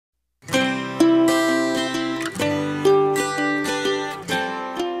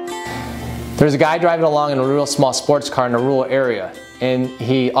There's a guy driving along in a real small sports car in a rural area, and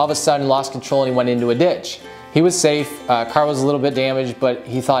he all of a sudden lost control and he went into a ditch. He was safe, car was a little bit damaged, but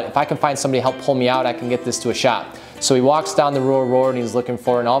he thought, if I can find somebody to help pull me out, I can get this to a shop. So he walks down the rural road and he's looking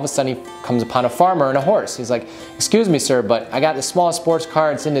for it, and all of a sudden he comes upon a farmer and a horse. He's like, "Excuse me, sir, but I got the smallest sports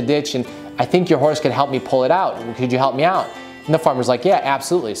car, it's in the ditch, and I think your horse could help me pull it out. Could you help me out?" And the farmer's like, "Yeah,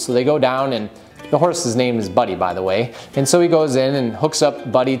 absolutely." So they go down, and the horse's name is Buddy, by the way. And so he goes in and hooks up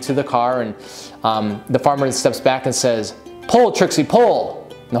Buddy to the car, and the farmer steps back and says, "Pull, Trixie, pull!"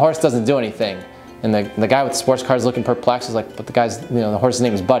 And the horse doesn't do anything. And the guy with the sports car is looking perplexed. He's like, "But the guy's, the horse's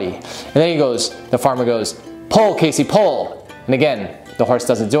name is Buddy." And then the farmer goes, "Pull, Casey, pull!" And again, the horse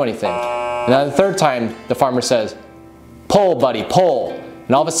doesn't do anything. And then the third time, the farmer says, "Pull, Buddy, pull!"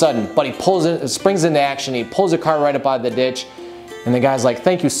 And all of a sudden, Buddy springs into action. He pulls the car right up out of the ditch. And the guy's like,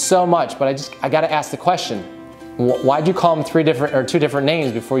 "Thank you so much, but I got to ask the question. Why'd you call him two different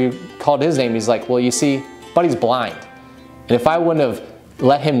names before you called his name?" He's like, "Well, you see, Buddy's blind. And if I wouldn't have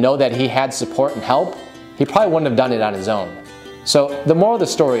let him know that he had support and help, he probably wouldn't have done it on his own." So the moral of the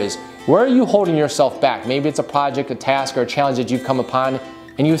story is, where are you holding yourself back? Maybe it's a project, a task, or a challenge that you've come upon,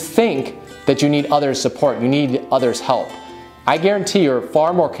 and you think that you need others' support, you need others' help. I guarantee you're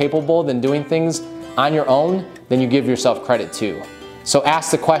far more capable than doing things on your own than you give yourself credit to. So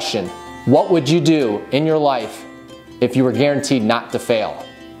ask the question, what would you do in your life if you were guaranteed not to fail?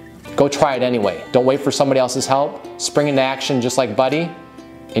 Go try it anyway. Don't wait for somebody else's help. Spring into action just like Buddy,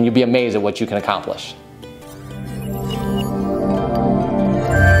 and you'll be amazed at what you can accomplish.